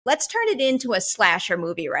let's turn it into a slasher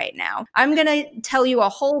movie right now. I'm going to tell you a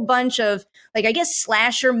whole bunch of, like, I guess,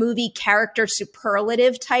 slasher movie character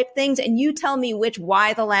superlative type things, and you tell me which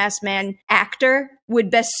Y the Last Man actor would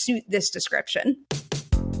best suit this description.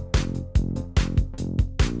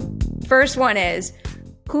 First one is,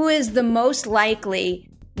 who is the most likely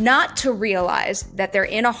not to realize that they're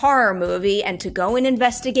in a horror movie and to go and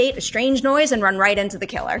investigate a strange noise and run right into the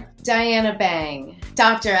killer? Diana Bang,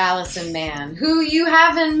 Dr. Allison Mann, who you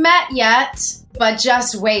haven't met yet, but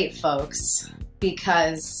just wait, folks,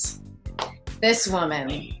 because this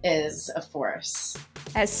woman is a force.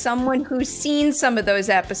 As someone who's seen some of those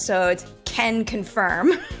episodes, can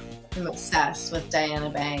confirm. I'm obsessed with Diana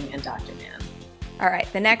Bang and Dr. Mann. All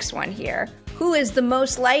right, the next one here. Who is the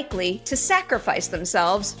most likely to sacrifice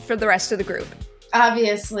themselves for the rest of the group?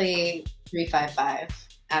 Obviously, 355,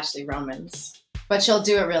 Ashley Romans. But she'll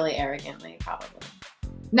do it really arrogantly, probably.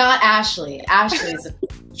 Not Ashley. Ashley's a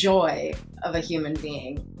joy of a human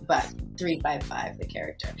being, but 355, the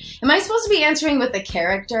character. Am I supposed to be answering with the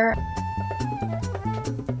character?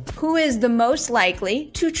 Who is the most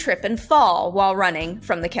likely to trip and fall while running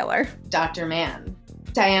from the killer? Dr. Mann.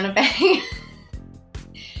 Diana Bang.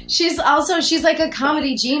 She's like a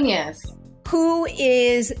comedy genius. Who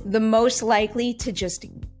is the most likely to just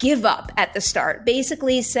give up at the start?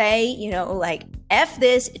 Basically say, you know, like, F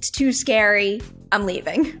this, it's too scary, I'm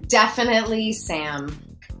leaving. Definitely Sam.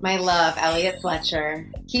 My love, Elliot Fletcher.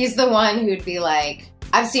 He's the one who'd be like,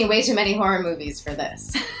 I've seen way too many horror movies for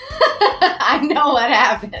this. I know what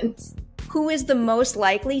happens. Who is the most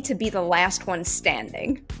likely to be the last one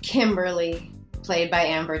standing? Kimberly, played by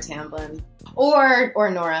Amber Tamblyn. Or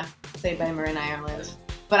Nora, played by Marin Ireland.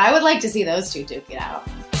 But I would like to see those two duke it out.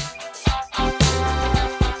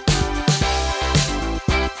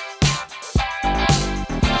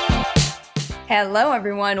 Hello,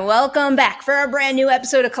 everyone. Welcome back for a brand new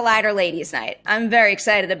episode of Collider Ladies Night. I'm very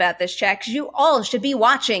excited about this check because you all should be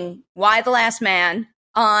watching Y the Last Man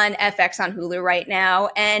on FX on Hulu right now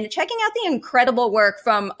and checking out the incredible work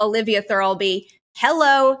from Olivia Thirlby.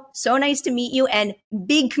 Hello, so nice to meet you, and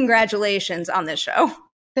big congratulations on this show.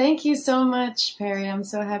 Thank you so much, Perry. I'm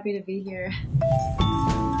so happy to be here.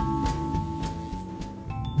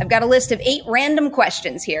 I've got a list of 8 random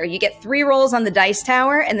questions here. You get 3 rolls on the dice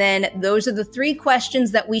tower, and then those are the 3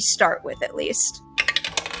 questions that we start with, at least.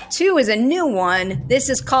 2 is a new one. This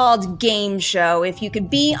is called Game Show. If you could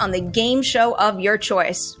be on the game show of your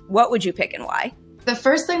choice, what would you pick and why? The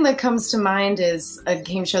first thing that comes to mind is a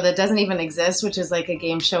game show that doesn't even exist, which is like a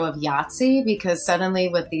game show of Yahtzee, because suddenly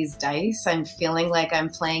with these dice, I'm feeling like I'm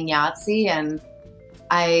playing Yahtzee, and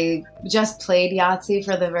I just played Yahtzee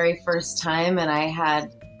for the very first time, and I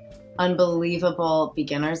had unbelievable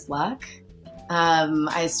beginner's luck.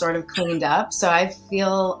 I sort of cleaned up, so I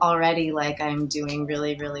feel already like I'm doing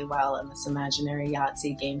really, really well in this imaginary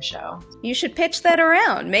Yahtzee game show. You should pitch that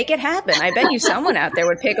around. Make it happen. I bet you someone out there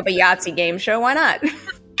would pick up a Yahtzee game show. Why not?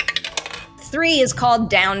 3 is called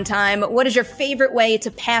Downtime. What is your favorite way to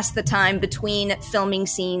pass the time between filming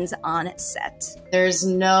scenes on set? There's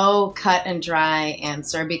no cut and dry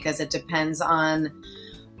answer because it depends on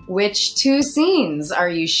which 2 scenes are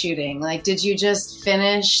you shooting? Like, did you just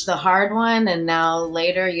finish the hard one and now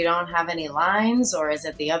later you don't have any lines, or is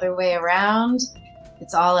it the other way around?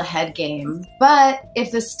 It's all a head game. But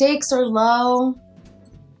if the stakes are low,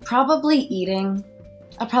 probably eating.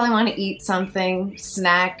 I probably want to eat something,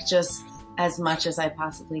 snack just as much as I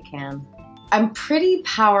possibly can. I'm pretty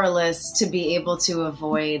powerless to be able to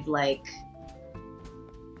avoid like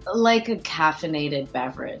a caffeinated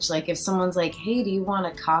beverage. Like if someone's like, hey, do you want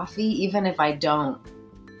a coffee? Even if I don't,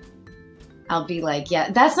 I'll be like,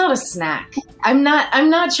 yeah, that's not a snack. I'm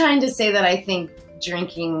not trying to say that I think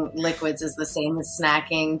drinking liquids is the same as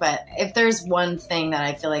snacking, but if there's one thing that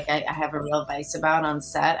I feel like I have a real vice about on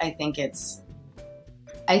set, I think it's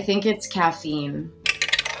caffeine.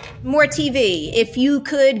 More TV. If you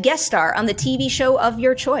could guest star on the TV show of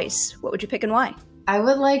your choice, what would you pick and why? I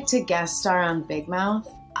would like to guest star on Big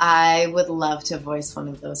Mouth. I would love to voice one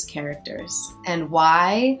of those characters. And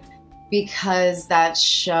why? Because that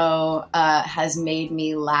show has made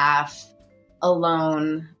me laugh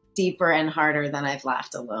alone deeper and harder than I've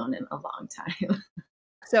laughed alone in a long time.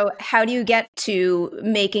 So how do you get to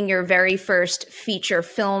making your very first feature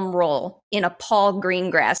film role in a Paul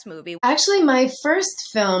Greengrass movie? Actually, my first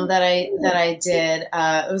film that I did,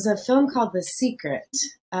 it was a film called The Secret,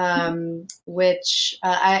 which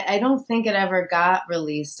I don't think it ever got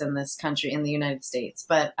released in this country, in the United States,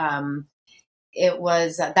 but it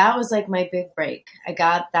was that was like my big break. I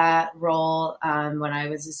got that role when I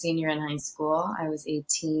was a senior in high school. I was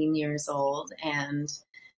 18 years old, and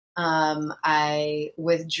I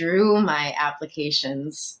withdrew my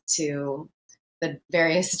applications to the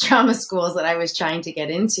various drama schools that I was trying to get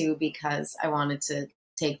into because I wanted to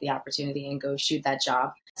take the opportunity and go shoot that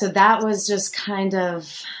job. So that was just kind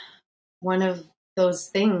of one of those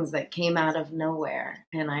things that came out of nowhere.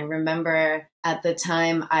 And I remember at the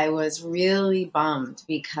time I was really bummed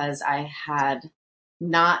because I had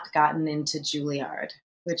not gotten into Juilliard,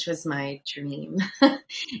 which was my dream.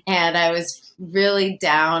 And I was really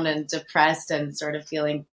down and depressed and sort of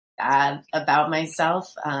feeling bad about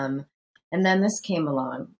myself. And then this came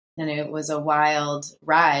along and it was a wild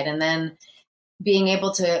ride. And then being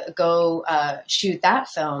able to go shoot that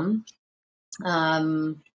film,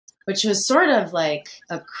 which was sort of like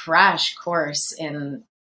a crash course in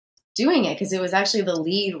doing it because it was actually the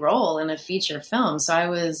lead role in a feature film. So I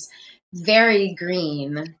was very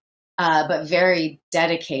green, but very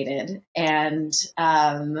dedicated, and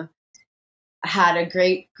had a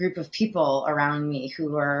great group of people around me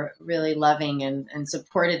who were really loving and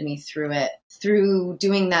supported me through it. Through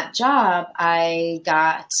doing that job, I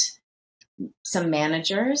got some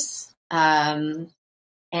managers, and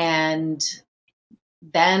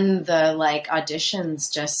then the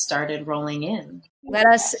auditions just started rolling in. Let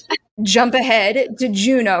us jump ahead to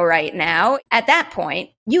Juno right now. At that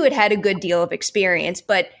point, you had a good deal of experience,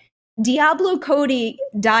 but Diablo Cody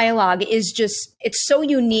dialogue is just, it's so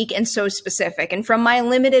unique and so specific. And from my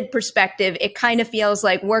limited perspective, it kind of feels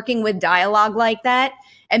like working with dialogue like that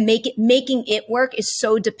and making it work is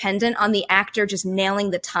so dependent on the actor just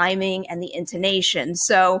nailing the timing and the intonation.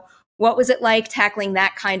 So what was it like tackling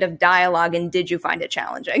that kind of dialogue, and did you find it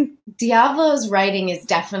challenging? Diablo's writing is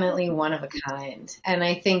definitely one of a kind. And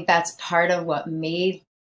I think that's part of what made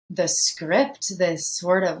the script this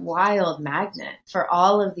sort of wild magnet for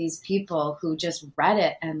all of these people who just read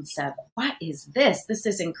it and said, what is this? This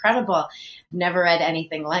is incredible. Never read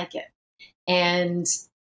anything like it. And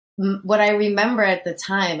what I remember at the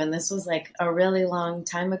time, and this was like a really long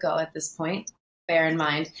time ago at this point, bear in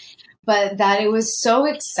mind, but that it was so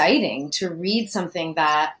exciting to read something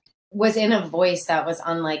that was in a voice that was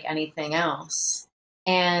unlike anything else.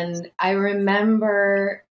 And I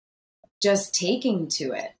remember just taking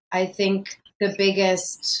to it. I think the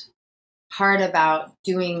biggest part about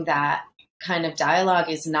doing that kind of dialogue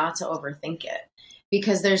is not to overthink it,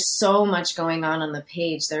 because there's so much going on the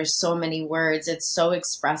page. There's so many words. It's so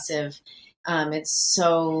expressive. It's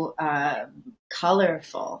so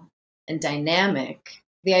colorful and dynamic.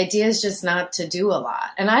 The idea is just not to do a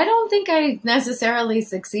lot. And I don't think I necessarily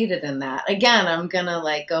succeeded in that. Again, I'm going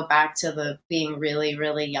to go back to the being really,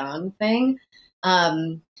 really young thing.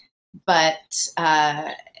 But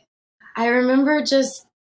I remember just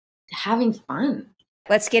having fun.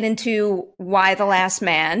 Let's get into Why the Last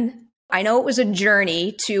Man. I know it was a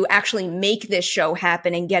journey to actually make this show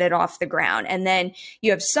happen and get it off the ground. And then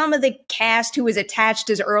you have some of the cast who was attached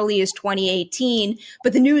as early as 2018,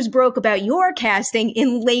 but the news broke about your casting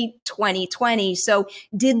in late 2020. So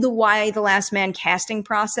did the Why the Last Man casting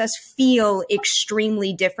process feel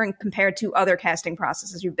extremely different compared to other casting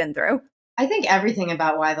processes you've been through? I think everything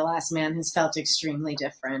about Why the Last Man has felt extremely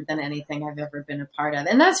different than anything I've ever been a part of.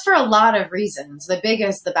 And that's for a lot of reasons.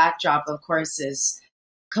 The backdrop, of course, is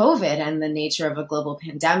COVID and the nature of a global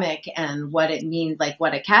pandemic and what it means,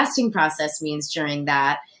 what a casting process means during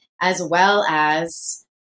that, as well as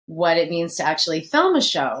what it means to actually film a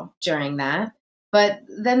show during that. But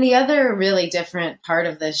then the other really different part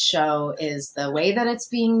of this show is the way that it's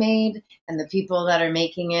being made and the people that are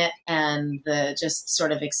making it and the just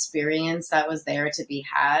sort of experience that was there to be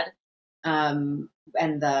had, and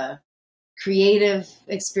the creative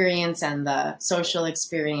experience and the social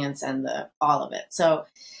experience and all of it. So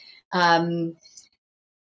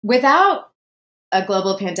without a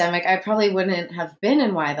global pandemic, I probably wouldn't have been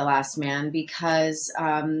in Why the Last Man, because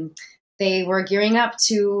they were gearing up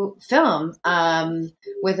to film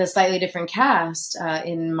with a slightly different cast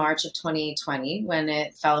in March of 2020 when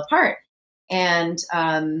it fell apart. And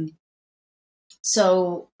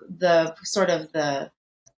so the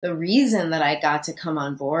reason that I got to come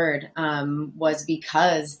on board was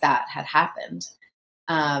because that had happened.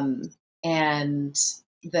 And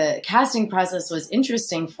the casting process was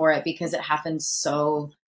interesting for it because it happened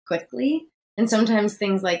so quickly. And sometimes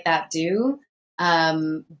things like that do.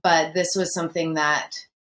 But this was something that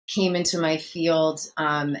came into my field.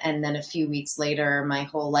 And then a few weeks later, my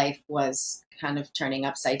whole life was kind of turning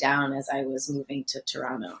upside down as I was moving to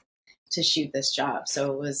Toronto to shoot this job.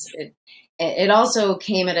 So it also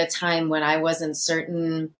came at a time when I wasn't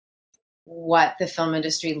certain what the film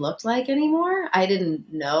industry looked like anymore. I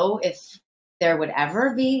didn't know if there would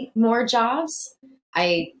ever be more jobs.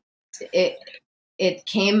 It it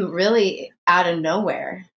came really out of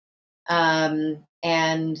nowhere.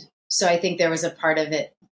 And so I think there was a part of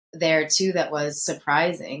it there too that was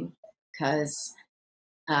surprising, because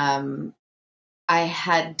I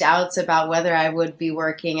had doubts about whether I would be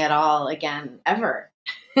working at all again ever.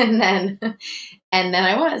 And then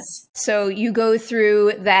I was. So you go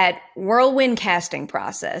through that whirlwind casting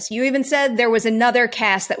process. You even said there was another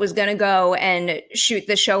cast that was going to go and shoot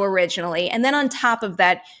the show originally. And then on top of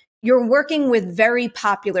that, you're working with very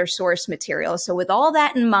popular source material. So with all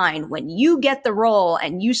that in mind, when you get the role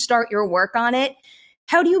and you start your work on it,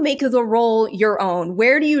 how do you make the role your own?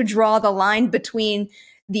 Where do you draw the line between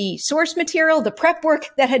the source material, the prep work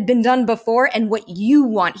that had been done before, and what you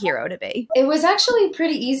want Hero to be? It was actually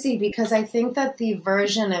pretty easy, because I think that the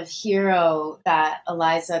version of Hero that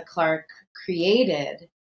Eliza Clark created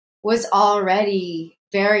was already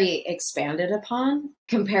very expanded upon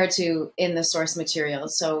compared to in the source material.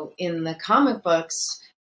 So in the comic books,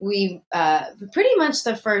 we pretty much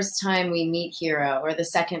the first time we meet Hero, or the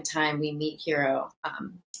second time we meet Hero,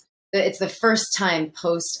 it's the first time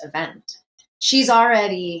post-event. She's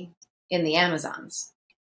already in the Amazons,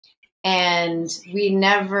 and we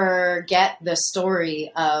never get the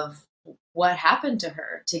story of what happened to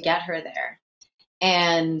her to get her there.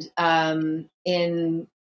 And in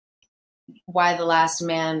Y the Last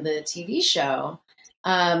Man, the TV show,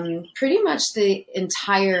 pretty much the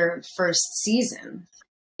entire first season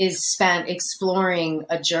is spent exploring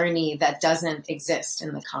a journey that doesn't exist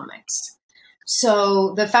in the comics.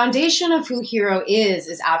 So the foundation of who Hero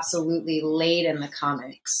is absolutely laid in the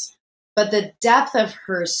comics, but the depth of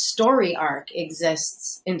her story arc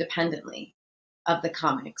exists independently of the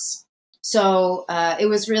comics. So it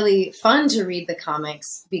was really fun to read the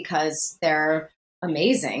comics because they're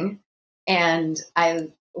amazing. And I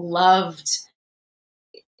loved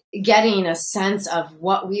getting a sense of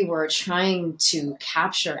what we were trying to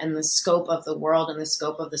capture and the scope of the world and the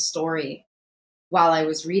scope of the story while I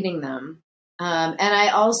was reading them. And I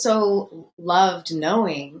also loved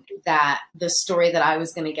knowing that the story that I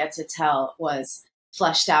was going to get to tell was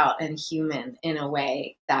fleshed out and human in a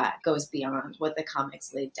way that goes beyond what the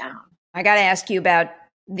comics laid down. I got to ask you about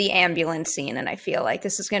the ambulance scene, and I feel like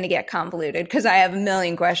this is going to get convoluted because I have a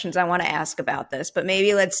million questions I want to ask about this, but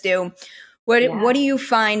maybe let's do what do you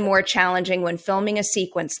find more challenging when filming a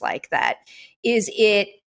sequence like that? Is it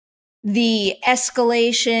the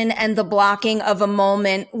escalation and the blocking of a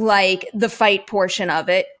moment like the fight portion of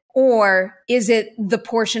it? Or is it the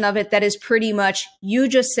portion of it that is pretty much you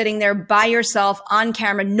just sitting there by yourself on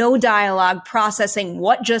camera, no dialogue, processing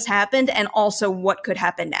what just happened and also what could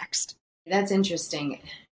happen next? That's interesting.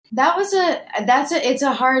 It's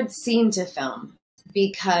a hard scene to film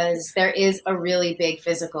because there is a really big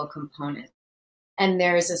physical component. And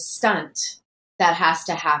there's a stunt that has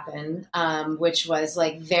to happen, which was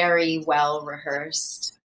like very well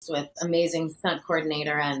rehearsed with amazing stunt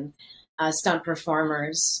coordinator and stunt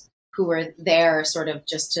performers who were there sort of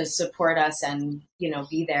just to support us and,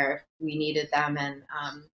 be there if we needed them. And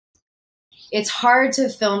it's hard to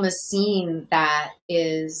film a scene that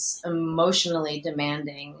is emotionally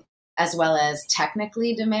demanding as well as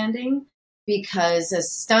technically demanding, because a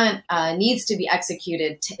stunt needs to be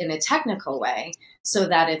executed in a technical way so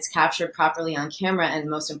that it's captured properly on camera, and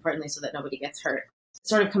most importantly, so that nobody gets hurt.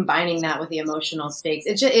 Sort of combining that with the emotional stakes,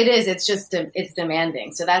 it's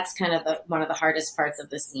demanding. So that's kind of one of the hardest parts of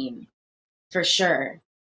the scene, for sure.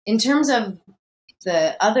 In terms of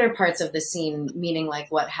the other parts of the scene, meaning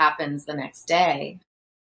like what happens the next day,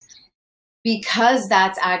 because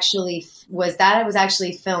it was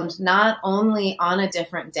actually filmed not only on a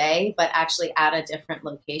different day, but actually at a different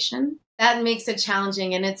location. That makes it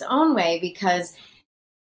challenging in its own way because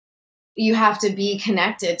you have to be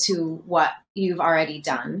connected to what you've already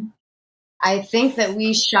done. I think that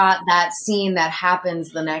we shot that scene that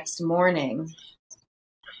happens the next morning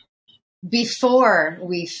before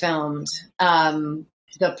we filmed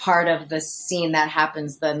the part of the scene that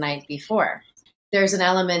happens the night before. There's an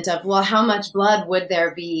element of, well, how much blood would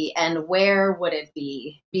there be and where would it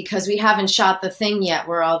be? Because we haven't shot the thing yet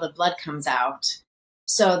where all the blood comes out.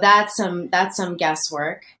 So that's some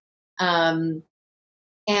guesswork. And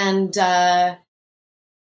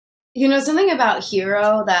something about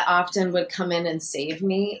Hero that often would come in and save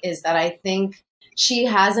me is that I think she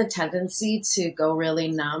has a tendency to go really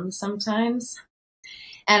numb sometimes.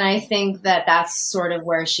 And I think that that's sort of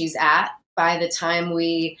where she's at by the time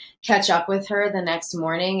we catch up with her the next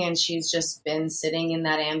morning, and she's just been sitting in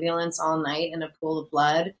that ambulance all night in a pool of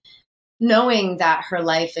blood, knowing that her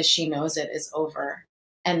life as she knows it is over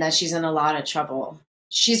and that she's in a lot of trouble.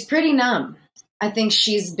 She's pretty numb. I think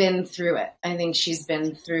she's been through it. I think she's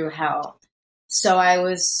been through hell. So I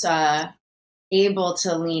was able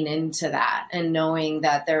to lean into that, and knowing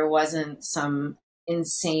that there wasn't some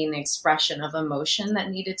insane expression of emotion that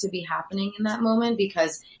needed to be happening in that moment,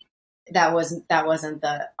 because that wasn't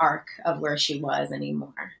the arc of where she was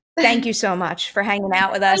anymore. Thank you so much for hanging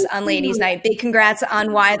out with us on Ladies Night. Big congrats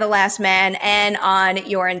on Y the Last Man and on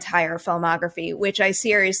your entire filmography, which I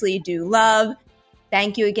seriously do love.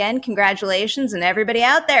 Thank you again. Congratulations. And everybody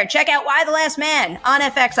out there, check out Y the Last Man on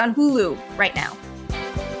FX on Hulu right now.